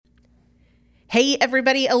Hey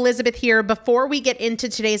everybody, Elizabeth here. Before we get into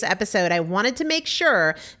today's episode, I wanted to make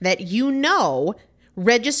sure that you know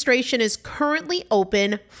registration is currently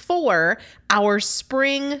open for our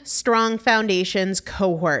Spring Strong Foundations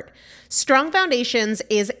cohort. Strong Foundations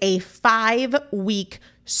is a 5-week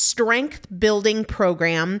strength building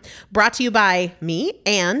program brought to you by me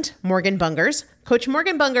and Morgan Bungers. Coach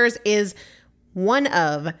Morgan Bungers is one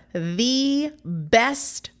of the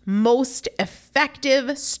best, most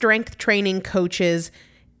effective strength training coaches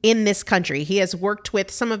in this country. He has worked with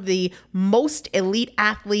some of the most elite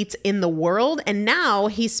athletes in the world, and now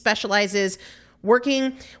he specializes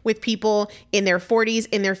working with people in their 40s,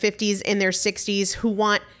 in their 50s, in their 60s who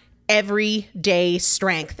want everyday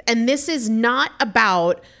strength. And this is not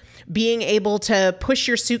about being able to push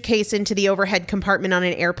your suitcase into the overhead compartment on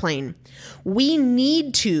an airplane. We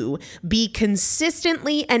need to be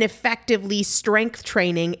consistently and effectively strength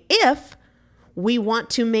training if we want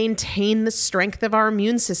to maintain the strength of our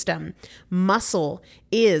immune system. Muscle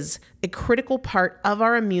is a critical part of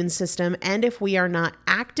our immune system, and if we are not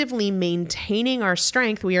actively maintaining our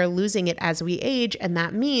strength, we are losing it as we age, and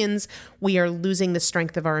that means we are losing the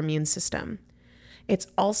strength of our immune system. It's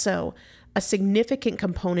also a significant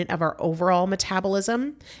component of our overall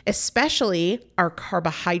metabolism, especially our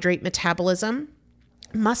carbohydrate metabolism.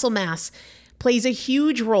 Muscle mass plays a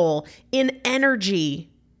huge role in energy,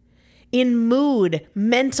 in mood,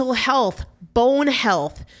 mental health, bone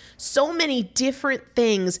health, so many different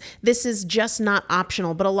things. This is just not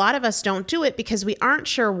optional, but a lot of us don't do it because we aren't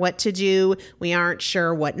sure what to do. We aren't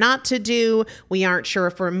sure what not to do. We aren't sure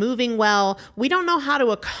if we're moving well. We don't know how to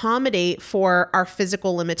accommodate for our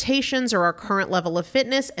physical limitations or our current level of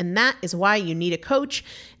fitness, and that is why you need a coach,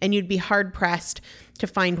 and you'd be hard-pressed to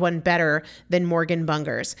find one better than Morgan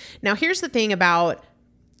Bungers. Now, here's the thing about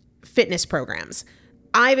fitness programs.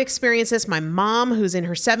 I've experienced this. My mom, who's in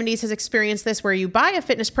her 70s, has experienced this, where you buy a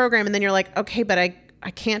fitness program and then you're like, okay, but I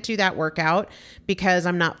can't do that workout because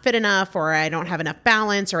I'm not fit enough, or I don't have enough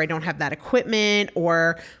balance, or I don't have that equipment,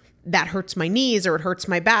 or that hurts my knees, or it hurts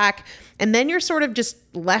my back. And then you're sort of just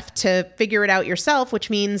left to figure it out yourself, which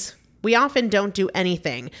means we often don't do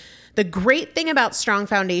anything. The great thing about Strong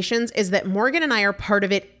Foundations is that Morgan and I are part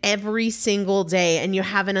of it every single day, and you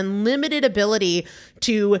have an unlimited ability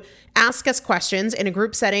to ask us questions in a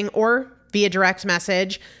group setting or via direct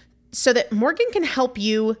message so that Morgan can help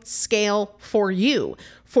you scale for you,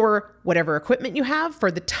 for whatever equipment you have, for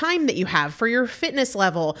the time that you have, for your fitness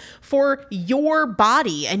level, for your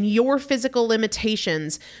body and your physical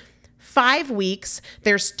limitations. 5 weeks,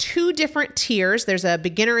 there's 2 different tiers. There's a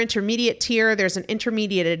beginner intermediate tier. There's an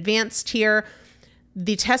intermediate advanced tier.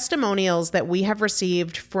 The testimonials that we have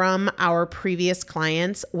received from our previous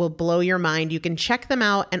clients will blow your mind. You can check them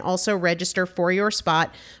out and also register for your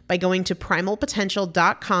spot by going to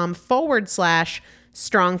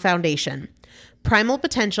primalpotential.com/strong foundation.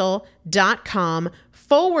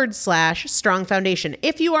 primalpotential.com/strong foundation.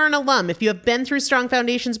 If you are an alum, if you have been through Strong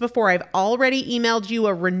Foundations before, I've already emailed you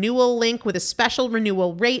a renewal link with a special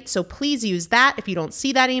renewal rate, so please use that. If you don't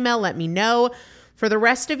see that email, let me know. For the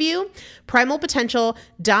rest of you,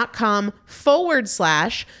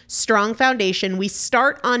 primalpotential.com/strong foundation. We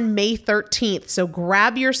start on May 13th, so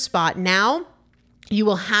grab your spot now. You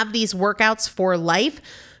will have these workouts for life.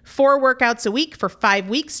 4 workouts a week for 5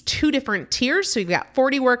 weeks, 2 different tiers. So you've got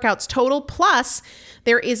 40 workouts total. Plus,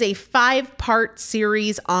 there is a 5-part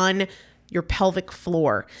series on your pelvic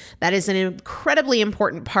floor. That is an incredibly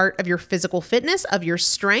important part of your physical fitness, of your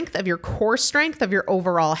strength, of your core strength, of your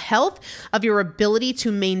overall health, of your ability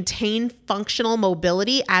to maintain functional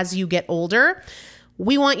mobility as you get older.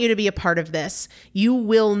 We want you to be a part of this. You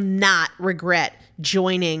will not regret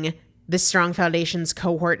joining the Strong Foundations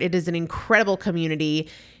cohort. It is an incredible community.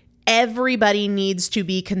 Everybody needs to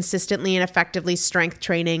be consistently and effectively strength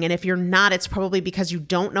training. And if you're not, it's probably because you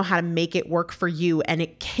don't know how to make it work for you. And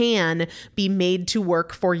it can be made to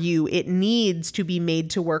work for you. It needs to be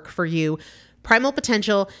made to work for you.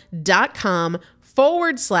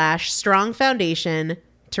 primalpotential.com/strong foundation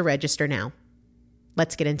to register now.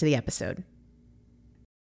 Let's get into the episode.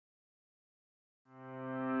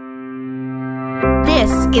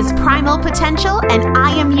 This is Primal Potential, and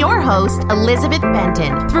I am your host, Elizabeth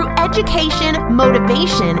Benton. Through education,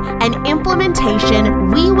 motivation, and implementation,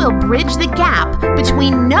 we will bridge the gap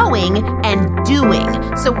between knowing and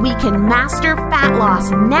doing so we can master fat loss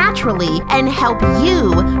naturally and help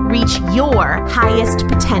you reach your highest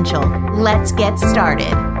potential. Let's get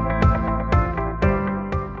started.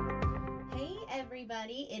 Hey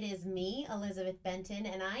everybody, it is me, Elizabeth Benton,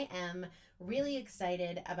 and I am really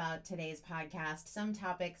excited about today's podcast. Some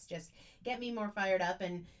topics just get me more fired up,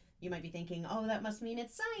 and You might be thinking, oh, that must mean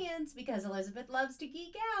it's science because Elizabeth loves to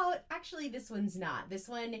geek out. Actually, this one's not. This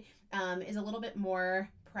one is a little bit more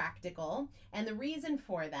practical. And the reason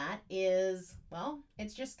for that is, well,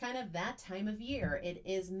 it's just kind of that time of year. It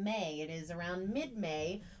is May. It is around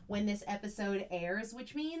mid-May when this episode airs,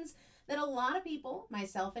 which means that a lot of people,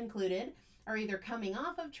 myself included, are either coming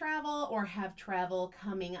off of travel or have travel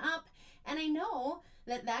coming up. And I know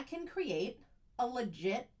that that can create a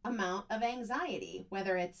legit amount of anxiety,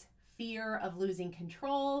 whether it's fear of losing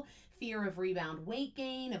control, fear of rebound weight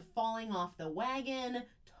gain, of falling off the wagon.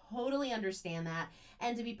 Totally understand that.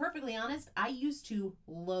 And to be perfectly honest, I used to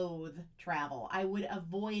loathe travel. I would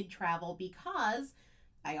avoid travel because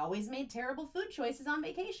I always made terrible food choices on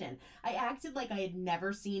vacation. I acted like I had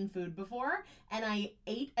never seen food before, and I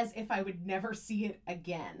ate as if I would never see it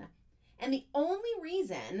again. And the only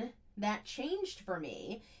reason that changed for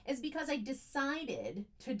me is because I decided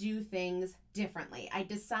to do things differently. I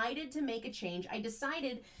decided to make a change. I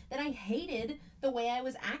decided that I hated the way I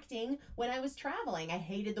was acting when I was traveling. I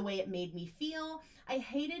hated the way it made me feel. I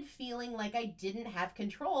hated feeling like I didn't have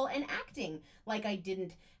control and acting like I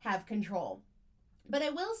didn't have control. But I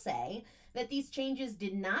will say that these changes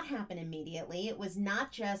did not happen immediately. It was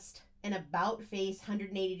not just an about-face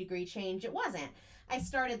 180-degree change. It wasn't. I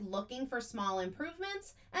started looking for small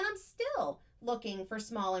improvements, and I'm still looking for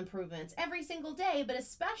small improvements every single day, but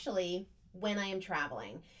especially when I am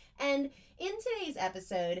traveling. And in today's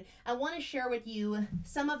episode, I want to share with you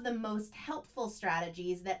some of the most helpful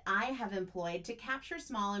strategies that I have employed to capture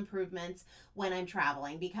small improvements when I'm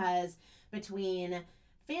traveling, because between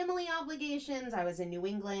family obligations, I was in New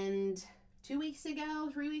England 3 weeks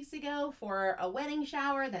ago for a wedding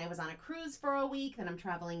shower. Then I was on a cruise for a week. Then I'm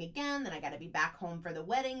traveling again. Then I got to be back home for the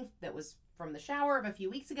wedding that was from the shower of a few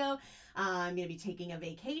weeks ago. I'm going to be taking a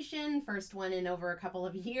vacation, first one in over a couple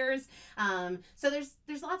of years. So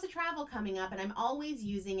there's lots of travel coming up, and I'm always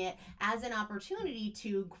using it as an opportunity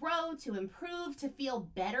to grow, to improve, to feel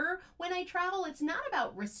better when I travel. It's not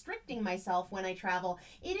about restricting myself when I travel.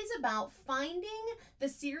 It is about finding the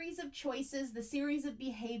series of choices, the series of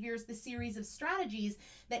behaviors, the series of strategies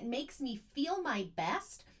that makes me feel my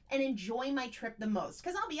best and enjoy my trip the most.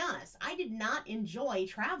 Because I'll be honest, I did not enjoy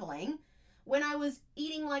traveling when I was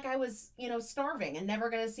eating like I was, starving and never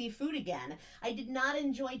going to see food again. I did not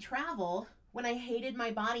enjoy travel when I hated my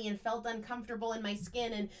body and felt uncomfortable in my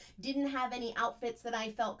skin and didn't have any outfits that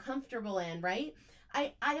I felt comfortable in, right?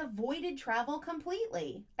 I avoided travel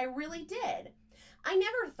completely. I really did. I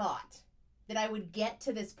never thought that I would get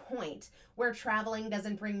to this point where traveling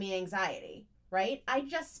doesn't bring me anxiety, right? I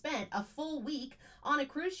just spent a full week on a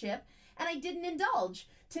cruise ship and I didn't indulge.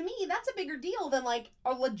 To me, that's a bigger deal than like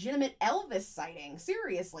a legitimate Elvis sighting.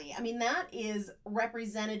 Seriously. I mean, that is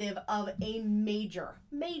representative of a major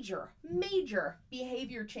behavior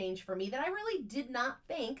change for me that I really did not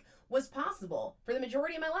think was possible. For the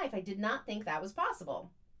majority of my life, I did not think that was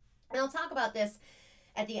possible. And I'll talk about this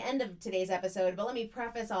at the end of today's episode, but let me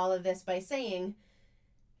preface all of this by saying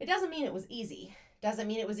it doesn't mean it was easy. Doesn't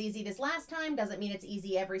mean it was easy this last time. Doesn't mean it's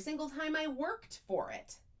easy every single time. I worked for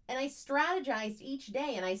it. And I strategized each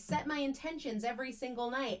day, and I set my intentions every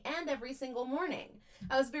single night and every single morning.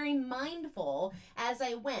 I was very mindful as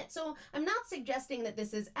I went. So I'm not suggesting that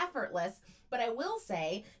this is effortless, but I will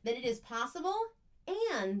say that it is possible.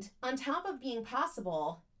 And on top of being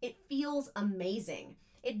possible, it feels amazing.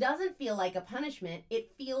 It doesn't feel like a punishment.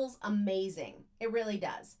 It feels amazing. It really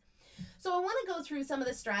does. So I want to go through some of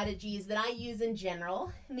the strategies that I use in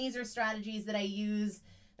general. And these are strategies that I used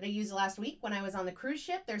last week when I was on the cruise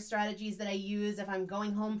ship. There's strategies that I use if I'm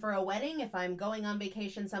going home for a wedding, if I'm going on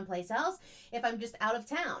vacation someplace else, if I'm just out of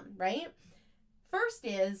town, right? First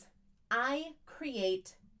is I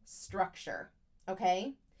create structure,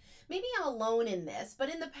 okay? Maybe I'm alone in this, but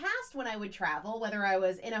in the past when I would travel, whether I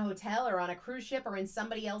was in a hotel or on a cruise ship or in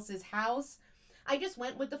somebody else's house, I just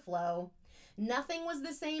went with the flow. Nothing was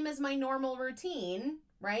the same as my normal routine,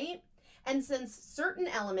 right? And since certain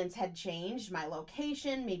elements had changed, my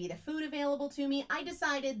location, maybe the food available to me, I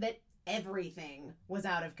decided that everything was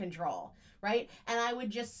out of control, right? And I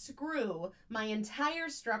would just screw my entire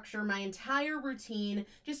structure, my entire routine,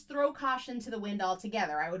 just throw caution to the wind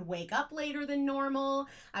altogether. I would wake up later than normal.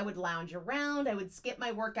 I would lounge around. I would skip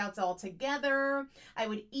my workouts altogether. I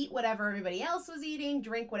would eat whatever everybody else was eating,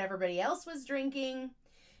 drink what everybody else was drinking.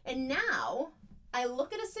 And now I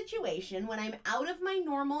look at a situation when I'm out of my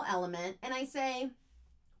normal element and I say,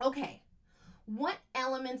 okay, what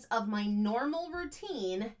elements of my normal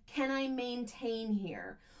routine can I maintain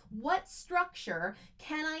here? What structure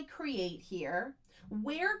can I create here?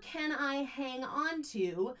 Where can I hang on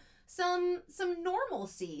to some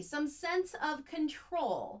normalcy, some sense of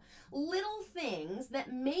control, little things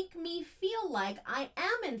that make me feel like I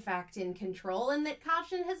am in fact in control and that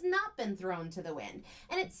caution has not been thrown to the wind.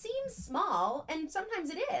 And it seems small, and sometimes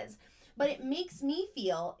it is, but it makes me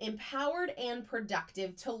feel empowered and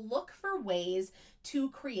productive to look for ways to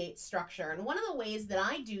create structure. And one of the ways that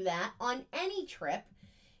I do that on any trip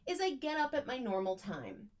is I get up at my normal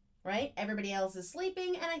time, right? Everybody else is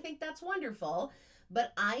sleeping, and I think that's wonderful,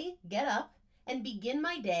 but I get up and begin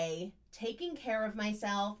my day taking care of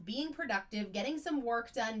myself, being productive, getting some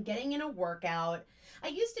work done, getting in a workout. I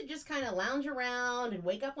used to just kind of lounge around and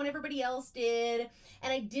wake up when everybody else did,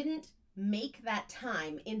 and I didn't make that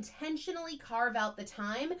time, intentionally carve out the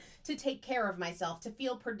time to take care of myself, to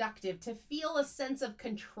feel productive, to feel a sense of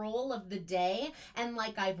control of the day and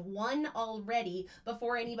like I've won already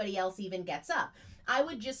before anybody else even gets up. I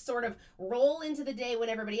would just sort of roll into the day when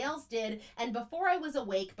everybody else did, and before I was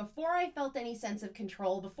awake, before I felt any sense of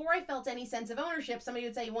control, before I felt any sense of ownership, somebody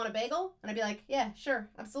would say, "You want a bagel?" And I'd be like, "Yeah, sure,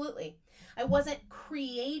 absolutely." I wasn't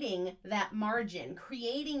creating that margin,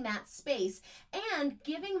 creating that space, and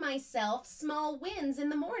giving myself small wins in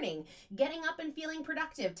the morning, getting up and feeling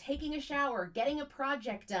productive, taking a shower, getting a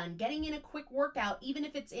project done, getting in a quick workout, even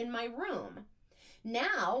if it's in my room.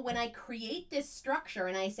 Now, when I create this structure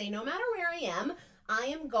and I say, no matter where I am, I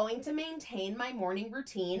am going to maintain my morning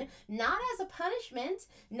routine, not as a punishment,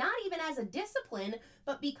 not even as a discipline,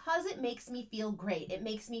 but because it makes me feel great. It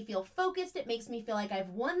makes me feel focused. It makes me feel like I've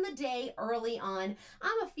won the day early on.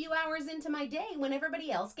 I'm a few hours into my day when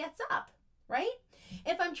everybody else gets up, right?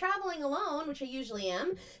 If I'm traveling alone, which I usually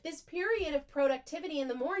am, this period of productivity in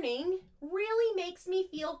the morning really makes me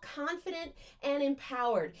feel confident and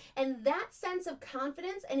empowered. And that sense of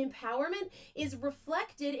confidence and empowerment is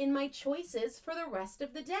reflected in my choices for the rest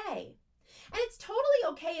of the day. And it's totally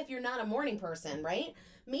okay if you're not a morning person, right?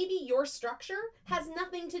 Maybe your structure has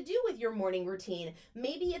nothing to do with your morning routine.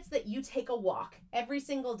 Maybe it's that you take a walk every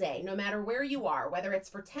single day, no matter where you are, whether it's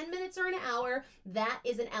for 10 minutes or an hour, that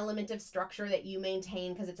is an element of structure that you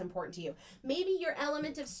maintain because it's important to you. Maybe your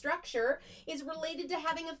element of structure is related to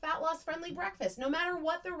having a fat loss friendly breakfast, no matter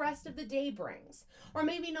what the rest of the day brings. Or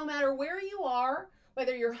maybe no matter where you are,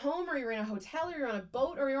 whether you're home or you're in a hotel or you're on a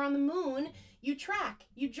boat or you're on the moon, you track,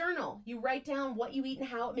 you journal, you write down what you eat and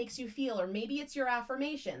how it makes you feel, or maybe it's your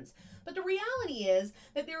affirmations. But the reality is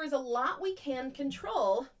that there is a lot we can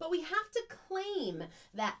control, but we have to claim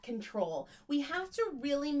that control. We have to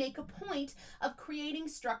really make a point of creating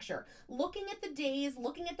structure, looking at the days,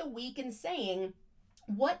 looking at the week and saying,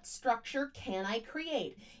 what structure can I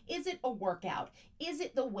create? Is it a workout? Is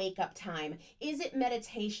it the wake up time? Is it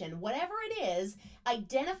meditation? Whatever it is,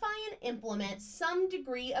 identify and implement some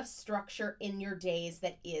degree of structure in your days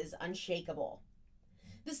that is unshakable.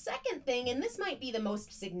 The second thing, and this might be the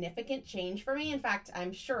most significant change for me, in fact,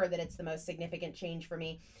 I'm sure that it's the most significant change for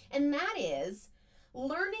me, and that is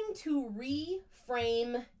learning to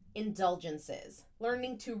reframe indulgences.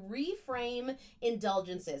 Learning to reframe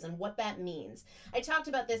indulgences and what that means. I talked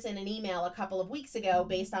about this in an email a couple of weeks ago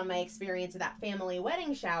based on my experience of that family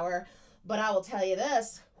wedding shower, but I will tell you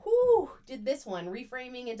this, did this one,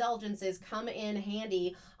 reframing indulgences, come in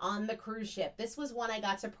handy on the cruise ship. This was one I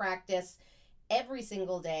got to practice every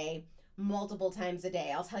single day, multiple times a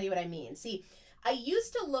day. I'll tell you what I mean. See, I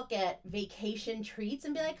used to look at vacation treats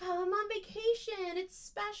and be like, oh, I'm on vacation. It's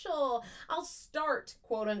special. I'll start,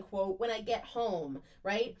 quote unquote, when I get home,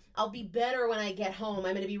 right? I'll be better when I get home.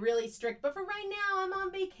 I'm going to be really strict. But for right now, I'm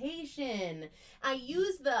on vacation. I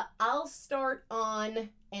use the I'll start on,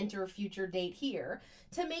 enter future date here,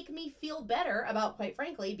 to make me feel better about, quite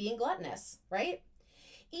frankly, being gluttonous, right?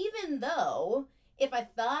 Even though if I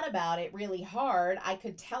thought about it really hard, I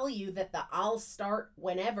could tell you that the I'll start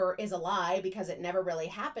whenever is a lie because it never really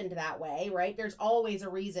happened that way, right? There's always a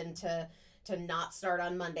reason to not start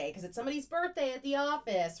on Monday because it's somebody's birthday at the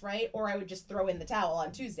office, right? Or I would just throw in the towel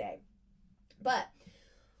on Tuesday. But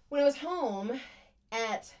when I was home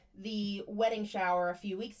at the wedding shower a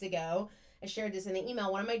few weeks ago, I shared this in the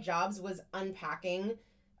email. One of my jobs was unpacking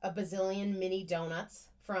a bazillion mini donuts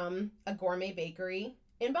from a gourmet bakery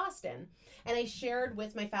in Boston. And I shared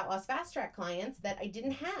with my Fat Loss Fast Track clients that I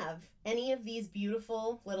didn't have any of these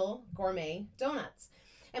beautiful little gourmet donuts.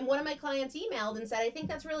 And one of my clients emailed and said, I think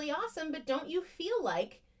that's really awesome, but don't you feel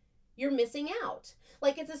like you're missing out?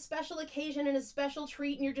 Like it's a special occasion and a special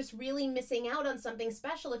treat and you're just really missing out on something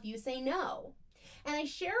special if you say no. And I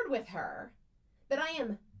shared with her that I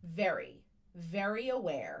am very, very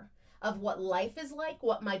aware of what life is like,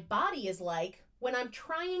 what my body is like when I'm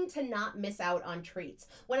trying to not miss out on treats,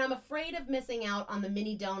 when I'm afraid of missing out on the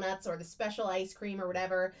mini donuts or the special ice cream or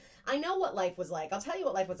whatever, I know what life was like. I'll tell you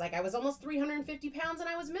what life was like. I was almost 350 pounds and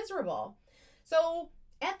I was miserable. So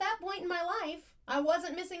at that point in my life, I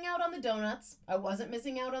wasn't missing out on the donuts. I wasn't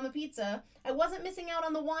missing out on the pizza. I wasn't missing out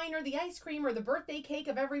on the wine or the ice cream or the birthday cake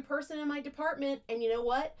of every person in my department. And you know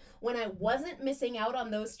what? When I wasn't missing out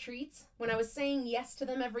on those treats, when I was saying yes to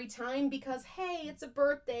them every time because, hey, it's a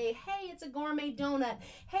birthday. Hey, it's a gourmet donut.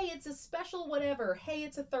 Hey, it's a special whatever. Hey,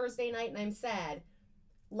 it's a Thursday night and I'm sad.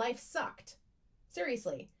 Life sucked.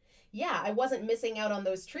 Seriously. Yeah, I wasn't missing out on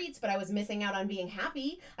those treats, but I was missing out on being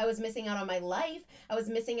happy. I was missing out on my life. I was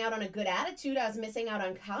missing out on a good attitude. I was missing out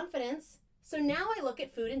on confidence. So now I look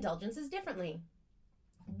at food indulgences differently.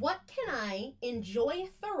 What can I enjoy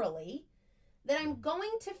thoroughly that I'm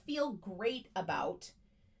going to feel great about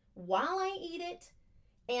while I eat it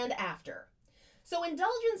and after? So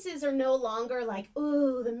indulgences are no longer like,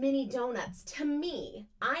 ooh, the mini donuts. To me,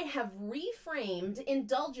 I have reframed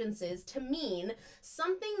indulgences to mean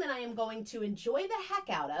something that I am going to enjoy the heck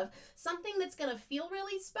out of, something that's going to feel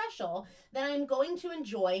really special that I'm going to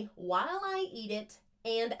enjoy while I eat it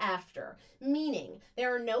and after. Meaning,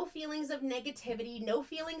 there are no feelings of negativity, no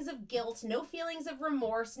feelings of guilt, no feelings of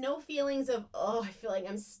remorse, no feelings of, oh, I feel like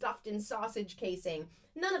I'm stuffed in sausage casing.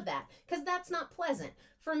 None of that, because that's not pleasant.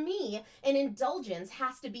 For me, an indulgence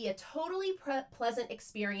has to be a totally pleasant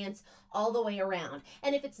experience all the way around.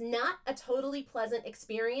 And if it's not a totally pleasant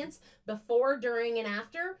experience before, during, and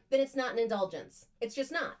after, then it's not an indulgence. It's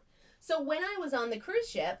just not. So when I was on the cruise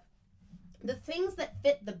ship, the things that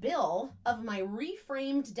fit the bill of my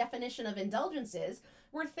reframed definition of indulgences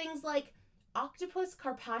were things like octopus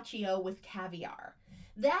carpaccio with caviar.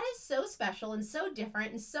 That is so special and so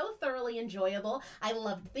different and so thoroughly enjoyable. I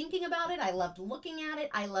loved thinking about it. I loved looking at it.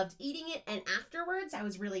 I loved eating it. And afterwards, I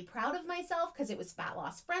was really proud of myself because it was fat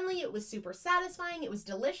loss friendly. It was super satisfying. It was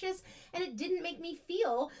delicious. And it didn't make me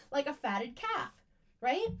feel like a fatted calf,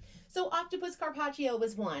 right? So octopus carpaccio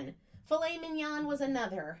was one. Filet mignon was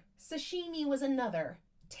another. Sashimi was another.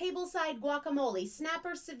 Tableside guacamole,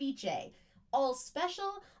 snapper ceviche. All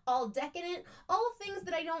special, all decadent, all things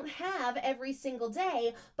that I don't have every single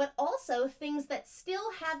day, but also things that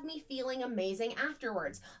still have me feeling amazing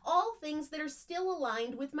afterwards. All things that are still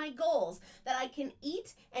aligned with my goals, that I can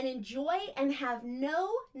eat and enjoy and have no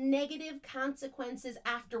negative consequences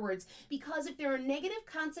afterwards. Because if there are negative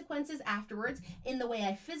consequences afterwards in the way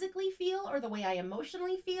I physically feel or the way I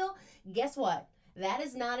emotionally feel, guess what? That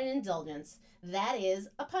is not an indulgence. That is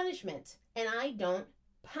a punishment. And I don't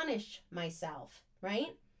punish myself,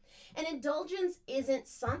 right? An indulgence isn't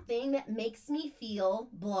something that makes me feel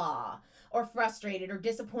blah or frustrated or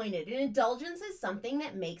disappointed. An indulgence is something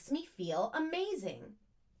that makes me feel amazing.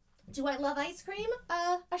 Do I love ice cream?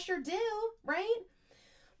 I sure do, right?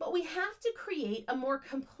 But we have to create a more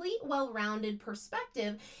complete, well-rounded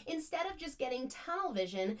perspective instead of just getting tunnel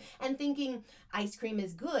vision and thinking ice cream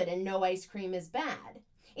is good and no ice cream is bad.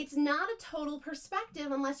 It's not a total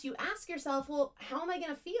perspective unless you ask yourself, well, how am I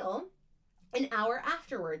going to feel an hour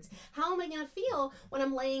afterwards? How am I going to feel when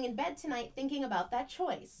I'm laying in bed tonight thinking about that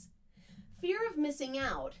choice? Fear of missing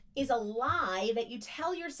out is a lie that you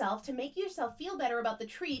tell yourself to make yourself feel better about the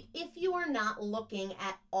treat if you are not looking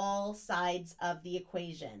at all sides of the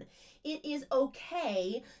equation. It is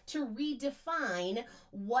okay to redefine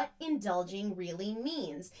what indulging really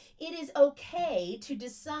means. It is okay to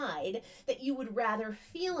decide that you would rather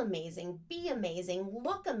feel amazing, be amazing,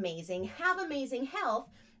 look amazing, have amazing health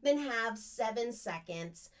than have 7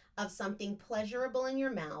 seconds of something pleasurable in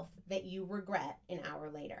your mouth that you regret an hour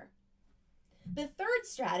later. The third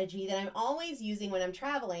strategy that I'm always using when I'm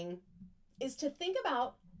traveling is to think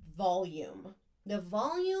about volume. The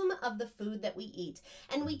volume of the food that we eat.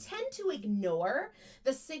 And we tend to ignore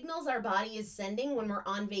the signals our body is sending when we're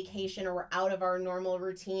on vacation or we're out of our normal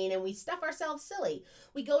routine and we stuff ourselves silly.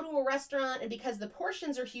 We go to a restaurant and because the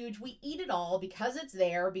portions are huge, we eat it all because it's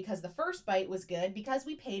there, because the first bite was good, because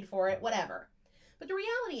we paid for it, whatever. But the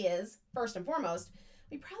reality is, first and foremost,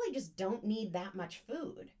 we probably just don't need that much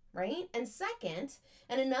food. Right? And second,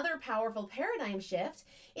 and another powerful paradigm shift,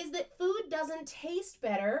 is that food doesn't taste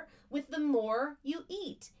better with the more you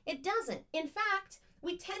eat. It doesn't. In fact,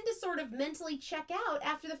 we tend to sort of mentally check out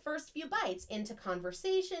after the first few bites into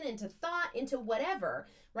conversation, into thought, into whatever,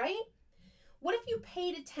 right? What if you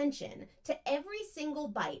paid attention to every single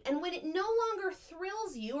bite and when it no longer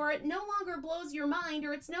thrills you or it no longer blows your mind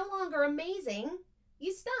or it's no longer amazing,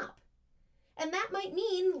 you stop. And that might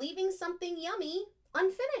mean leaving something yummy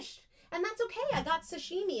unfinished. And that's okay. I got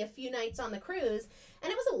sashimi a few nights on the cruise and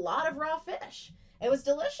it was a lot of raw fish. It was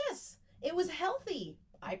delicious. It was healthy.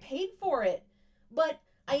 I paid for it. But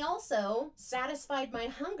I also satisfied my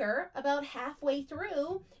hunger about halfway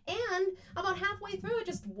through, and about halfway through it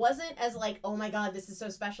just wasn't as like, oh my God, this is so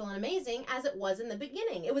special and amazing as it was in the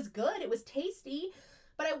beginning. It was good, it was tasty,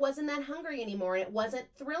 but I wasn't that hungry anymore and it wasn't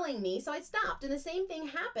thrilling me, so I stopped. And the same thing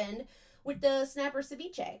happened with the snapper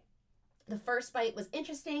ceviche. The first bite was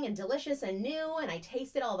interesting and delicious and new, and I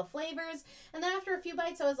tasted all the flavors, and then after a few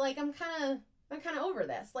bites I was like, I'm kind of over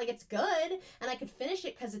this. Like, it's good and I could finish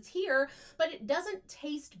it because it's here, but it doesn't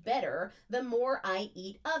taste better the more I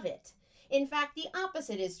eat of it. In fact, the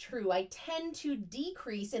opposite is true. I tend to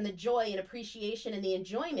decrease in the joy and appreciation and the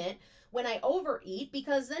enjoyment when I overeat,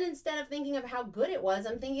 because then instead of thinking of how good it was,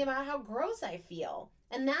 I'm thinking about how gross I feel.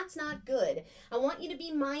 And that's not good. I want you to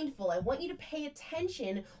be mindful. I want you to pay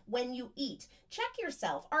attention when you eat. Check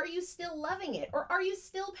yourself. Are you still loving it? Or are you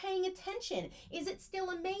still paying attention? Is it still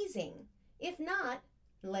amazing? If not,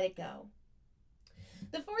 let it go.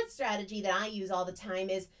 The fourth strategy that I use all the time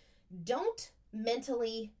is don't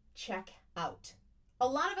mentally check out. A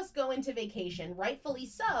lot of us go into vacation, rightfully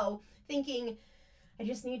so, thinking, I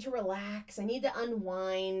just need to relax, I need to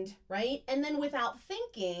unwind, right? And then without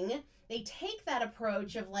thinking, they take that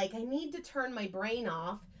approach of like, I need to turn my brain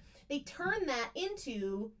off. They turn that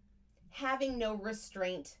into having no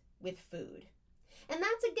restraint with food. And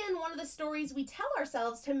that's, again, one of the stories we tell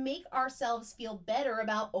ourselves to make ourselves feel better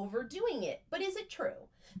about overdoing it. But is it true?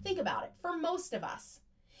 Think about it. For most of us,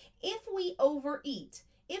 if we overeat,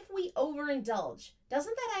 if we overindulge,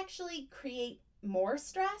 doesn't that actually create more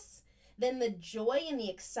stress than the joy and the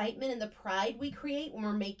excitement and the pride we create when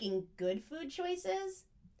we're making good food choices?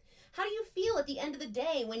 How do you feel at the end of the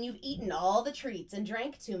day when you've eaten all the treats and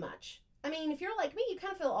drank too much? I mean, if you're like me, you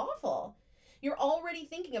kind of feel awful. You're already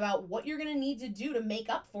thinking about what you're going to need to do to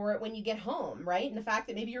make up for it when you get home, right? And the fact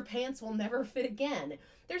that maybe your pants will never fit again.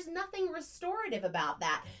 There's nothing restorative about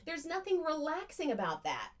that. There's nothing relaxing about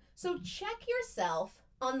that. So check yourself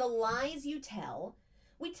on the lies you tell.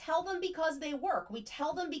 We tell them because they work. We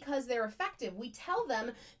tell them because they're effective. We tell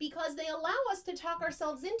them because they allow us to talk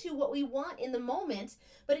ourselves into what we want in the moment,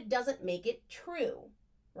 but it doesn't make it true,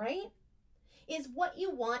 right? Is what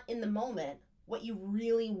you want in the moment what you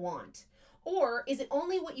really want? Or is it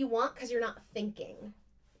only what you want because you're not thinking,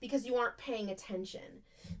 because you aren't paying attention?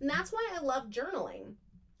 And that's why I love journaling.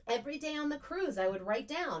 Every day on the cruise, I would write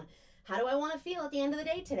down, how do I want to feel at the end of the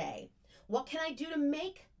day today? What can I do to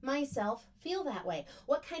make myself feel that way?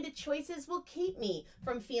 What kind of choices will keep me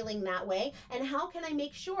from feeling that way? And how can I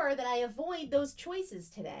make sure that I avoid those choices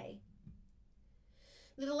today?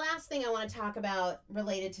 The last thing I want to talk about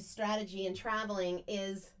related to strategy and traveling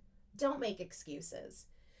is don't make excuses.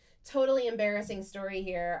 Totally embarrassing story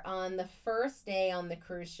here. On the first day on the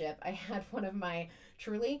cruise ship, I had one of my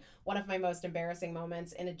most embarrassing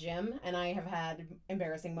moments in a gym, and I have had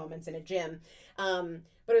embarrassing moments in a gym.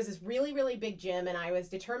 But it was this really, really big gym, and I was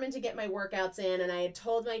determined to get my workouts in, and I had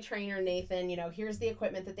told my trainer, Nathan, here's the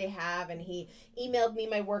equipment that they have, and he emailed me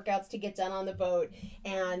my workouts to get done on the boat.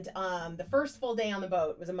 And the first full day on the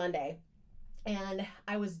boat was a Monday, and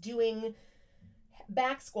I was doing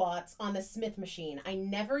back squats on the Smith machine. I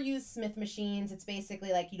never use Smith machines. It's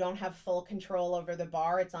basically like you don't have full control over the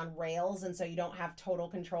bar. It's on rails, and so you don't have total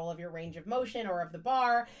control of your range of motion or of the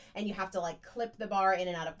bar, and you have to like clip the bar in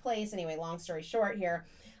and out of place. Anyway, long story short here,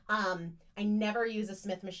 I never use a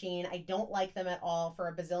Smith machine. I don't like them at all for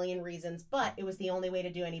a bazillion reasons, but it was the only way to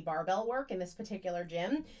do any barbell work in this particular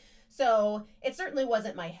gym. So it certainly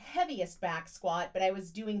wasn't my heaviest back squat, but I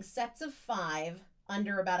was doing sets of 5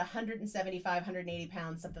 under about 175, 180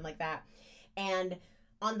 pounds, something like that. And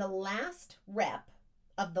on the last rep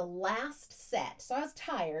of the last set, so I was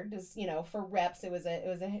tired, because for reps it was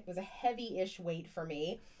a heavy-ish weight for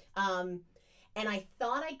me, and I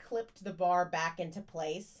thought I clipped the bar back into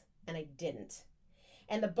place, and I didn't.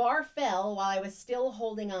 And the bar fell while I was still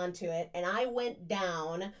holding on to it, and I went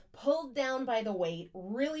down, pulled down by the weight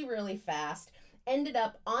really, really fast, ended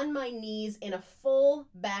up on my knees in a full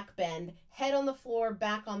back bend, head on the floor,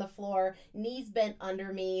 back on the floor, knees bent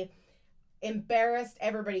under me, embarrassed.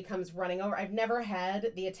 Everybody comes running over. I've never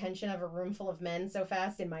had the attention of a room full of men so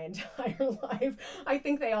fast in my entire life. I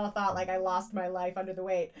think they all thought like I lost my life under the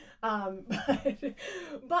weight.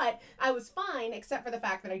 But I was fine, except for the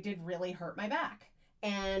fact that I did really hurt my back.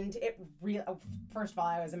 And first of all,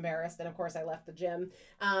 I was embarrassed, and of course I left the gym.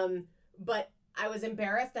 But I was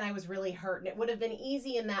embarrassed and I was really hurt, and it would have been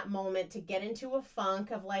easy in that moment to get into a funk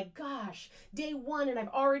of like, gosh, day 1 and I've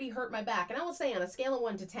already hurt my back. And I will say, on a scale of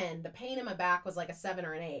 1 to 10, the pain in my back was like a 7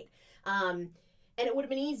 or an 8. And it would have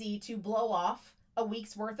been easy to blow off a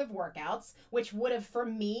week's worth of workouts, which would have, for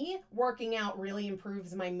me, working out really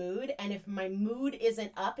improves my mood. And if my mood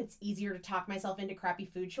isn't up, it's easier to talk myself into crappy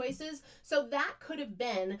food choices. So that could have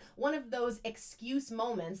been one of those excuse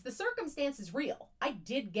moments. The circumstance is real. I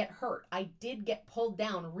did get hurt. I did get pulled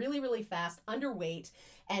down really, really fast, underweight,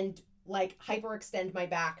 and like hyperextend my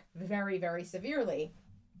back very, very severely.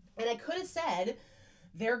 And I could have said,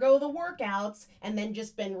 there go the workouts, and then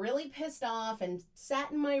just been really pissed off and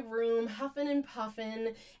sat in my room huffing and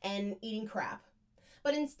puffing and eating crap.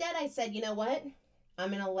 But instead I said, you know what? I'm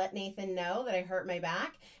going to let Nathan know that I hurt my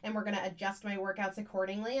back, and we're going to adjust my workouts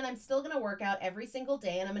accordingly, and I'm still going to work out every single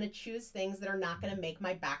day, and I'm going to choose things that are not going to make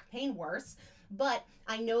my back pain worse. But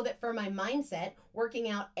I know that for my mindset, working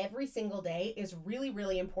out every single day is really,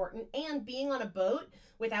 really important. And being on a boat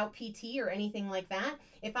without PT or anything like that,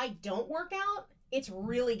 if I don't work out, it's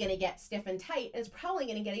really going to get stiff and tight, and it's probably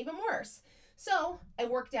going to get even worse. So I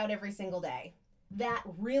worked out every single day. That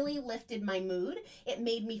really lifted my mood. It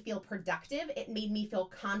made me feel productive. It made me feel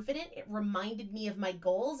confident. It reminded me of my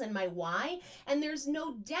goals and my why. And there's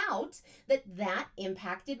no doubt that that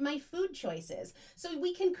impacted my food choices. So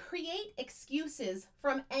we can create excuses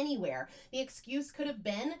from anywhere. The excuse could have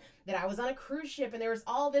been that I was on a cruise ship and there was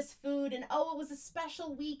all this food and, oh, it was a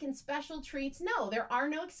special week and special treats. No, there are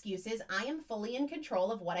no excuses. I am fully in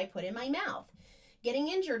control of what I put in my mouth. Getting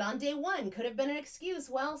injured on day one could have been an excuse.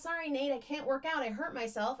 Well, sorry, Nate, I can't work out. I hurt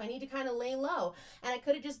myself. I need to kind of lay low. And I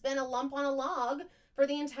could have just been a lump on a log for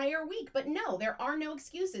the entire week. But no, there are no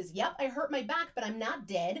excuses. Yep, I hurt my back, but I'm not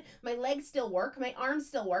dead. My legs still work. My arms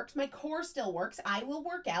still works. My core still works. I will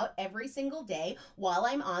work out every single day while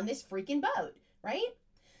I'm on this freaking boat, right?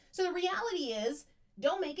 So the reality is,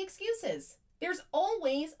 don't make excuses. There's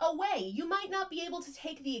always a way. You might not be able to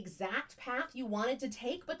take the exact path you wanted to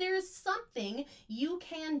take, but there is something you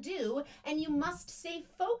can do, and you must stay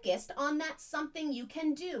focused on that something you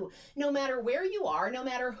can do. No matter where you are, no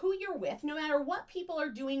matter who you're with, no matter what people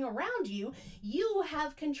are doing around you, you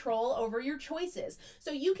have control over your choices.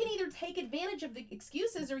 So you can either take advantage of the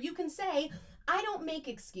excuses, or you can say, I don't make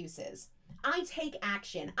excuses. I take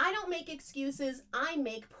action. I don't make excuses. I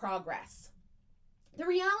make progress. The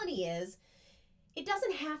reality is, it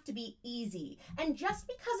doesn't have to be easy. And just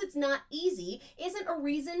because it's not easy isn't a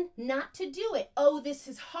reason not to do it. Oh, this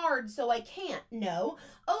is hard, so I can't. No.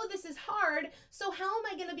 Oh, this is hard, so how am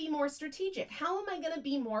I going to be more strategic? How am I going to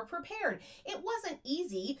be more prepared? It wasn't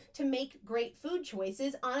easy to make great food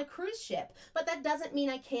choices on a cruise ship, but that doesn't mean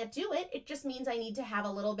I can't do it. It just means I need to have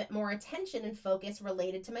a little bit more attention and focus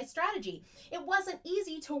related to my strategy. It wasn't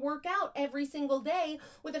easy to work out every single day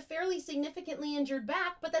with a fairly significantly injured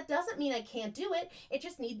back, but that doesn't mean I can't do it. It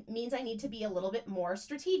just means I need to be a little bit more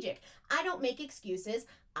strategic. I don't make excuses.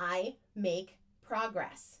 I make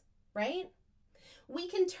progress, right? We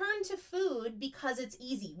can turn to food because it's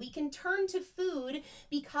easy. We can turn to food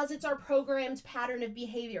because it's our programmed pattern of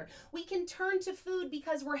behavior. We can turn to food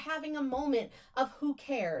because we're having a moment of who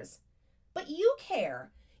cares. But you care.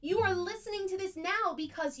 You are listening to this now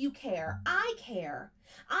because you care. I care.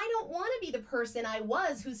 I don't want to be the person I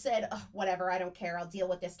was who said, oh, whatever, I don't care, I'll deal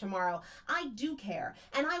with this tomorrow. I do care,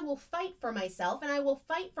 and I will fight for myself, and I will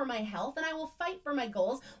fight for my health, and I will fight for my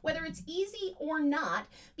goals, whether it's easy or not,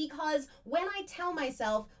 because when I tell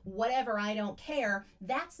myself, whatever, I don't care,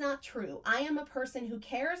 that's not true. I am a person who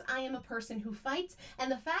cares. I am a person who fights,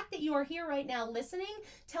 and the fact that you are here right now listening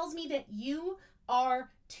tells me that you are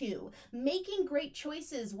too. Making great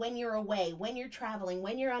choices when you're away, when you're traveling,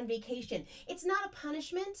 when you're on vacation. It's not a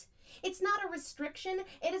punishment. It's not a restriction.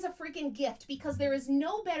 It is a freaking gift, because there is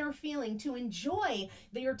no better feeling to enjoy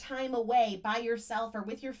your time away by yourself or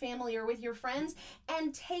with your family or with your friends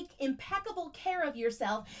and take impeccable care of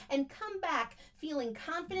yourself and come back feeling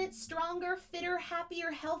confident, stronger, fitter,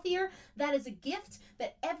 happier, healthier. That is a gift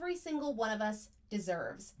that every single one of us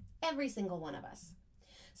deserves. Every single one of us.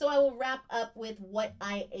 So I will wrap up with what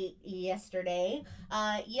I ate yesterday.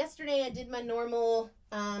 Yesterday I did my normal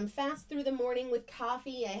fast through the morning with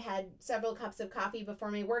coffee. I had several cups of coffee before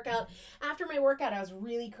my workout. After my workout, I was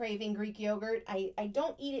really craving Greek yogurt. I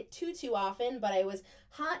don't eat it too often, but I was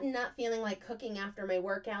hot and not feeling like cooking after my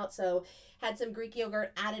workout, so had some Greek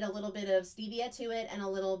yogurt, added a little bit of stevia to it and a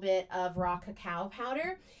little bit of raw cacao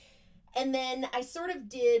powder. And then I sort of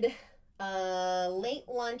did late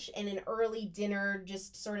lunch and an early dinner,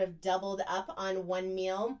 just sort of doubled up on one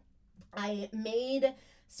meal. I made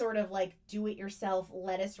sort of like do-it-yourself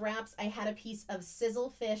lettuce wraps. I had a piece of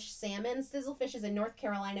Sizzlefish salmon. Sizzlefish is a North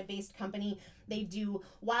Carolina-based company. They do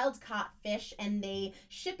wild-caught fish, and they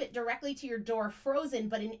ship it directly to your door frozen,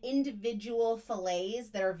 but in individual fillets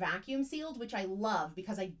that are vacuum sealed, which I love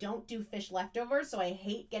because I don't do fish leftovers, so I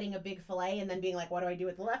hate getting a big fillet and then being like, what do I do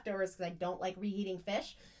with the leftovers? Because I don't like reheating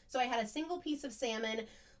fish. So I had a single piece of salmon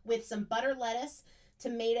with some butter lettuce,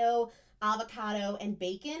 tomato, avocado, and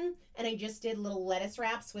bacon, and I just did little lettuce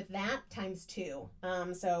wraps with that times 2.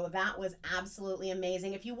 So that was absolutely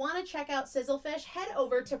amazing. If you want to check out Sizzlefish, head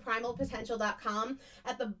over to primalpotential.com.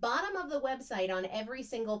 At the bottom of the website on every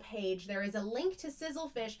single page, there is a link to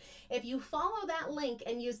Sizzlefish. If you follow that link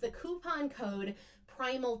and use the coupon code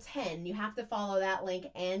Primal10, you have to follow that link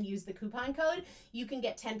and use the coupon code, you can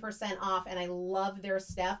get 10% off, and I love their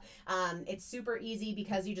stuff. It's super easy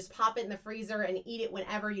because you just pop it in the freezer and eat it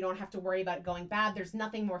whenever. You don't have to worry about it going bad. There's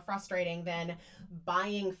nothing more frustrating than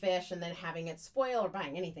buying fish and then having it spoil, or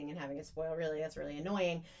buying anything and having it spoil. Really, that's really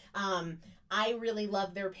annoying. I really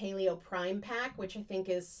love their Paleo Prime Pack, which I think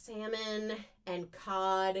is salmon and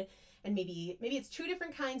cod, and maybe it's 2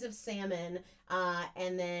 different kinds of salmon,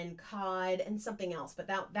 and then cod and something else. But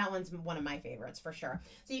that one's one of my favorites for sure.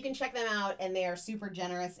 So you can check them out, and they are super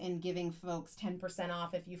generous in giving folks 10%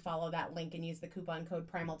 off if you follow that link and use the coupon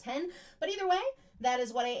code Primal10. But either way, that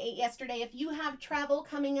is what I ate yesterday. If you have travel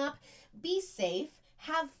coming up, be safe,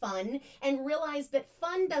 have fun, and realize that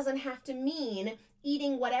fun doesn't have to mean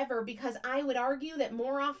eating whatever, because I would argue that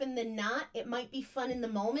more often than not, it might be fun in the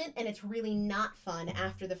moment and it's really not fun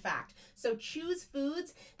after the fact. So choose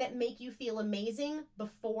foods that make you feel amazing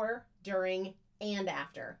before, during, and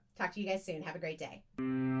after. Talk to you guys soon. Have a great day.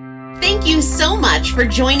 Thank you so much for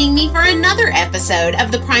joining me for another episode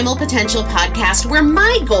of the Primal Potential Podcast, where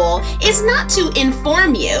my goal is not to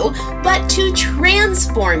inform you, but to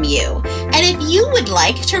transform you. And if you would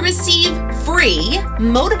like to receive free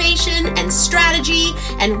motivation and strategy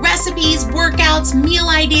and recipes, workouts, meal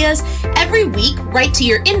ideas every week right to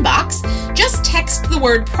your inbox, just text the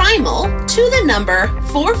word primal to the number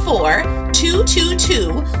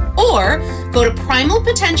 44222 or go to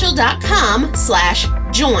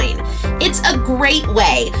primalpotential.com/join. It's a great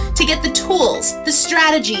way to get the tools, the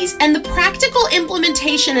strategies, and the practical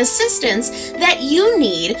implementation assistance that you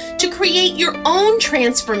need to create your own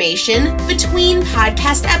transformation between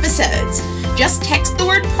podcast episodes. Just text the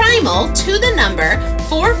word primal to the number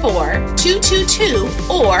 44222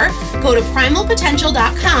 or go to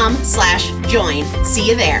primalpotential.com/join. See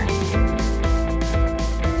you there.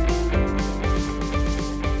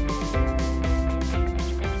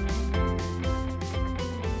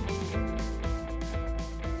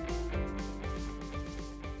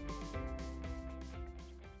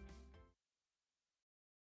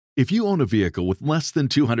 If you own a vehicle with less than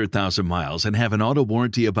 200,000 miles and have an auto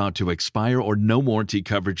warranty about to expire or no warranty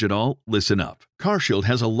coverage at all, listen up. CarShield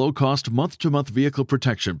has a low-cost month-to-month vehicle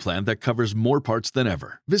protection plan that covers more parts than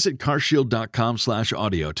ever. Visit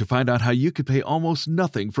carshield.com/audio to find out how you could pay almost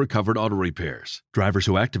nothing for covered auto repairs. Drivers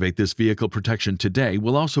who activate this vehicle protection today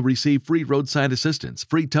will also receive free roadside assistance,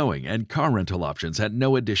 free towing, and car rental options at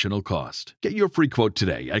no additional cost. Get your free quote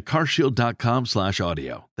today at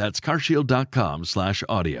carshield.com/audio. That's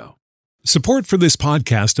carshield.com/audio. Support for this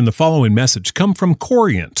podcast and the following message come from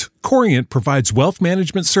Corient. Corient provides wealth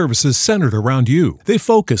management services centered around you. They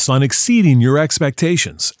focus on exceeding your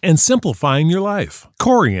expectations and simplifying your life.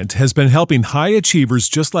 Corient has been helping high achievers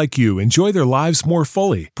just like you enjoy their lives more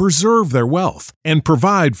fully, preserve their wealth, and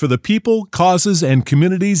provide for the people, causes, and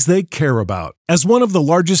communities they care about. As one of the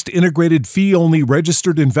largest integrated fee-only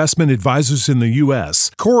registered investment advisors in the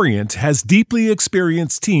U.S., Corient has deeply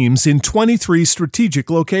experienced teams in 23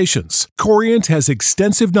 strategic locations. Corient has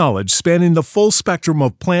extensive knowledge spanning the full spectrum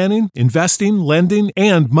of planning, investing, lending,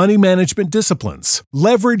 and money management disciplines.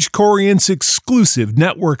 Leverage Corient's exclusive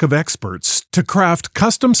network of experts to craft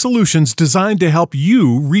custom solutions designed to help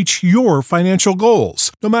you reach your financial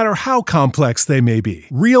goals, no matter how complex they may be.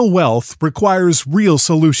 Real wealth requires real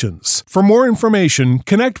solutions. For more information,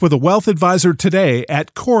 connect with a wealth advisor today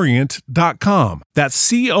at Corient.com.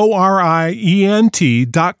 That's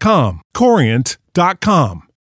Corient.com. Corient.com.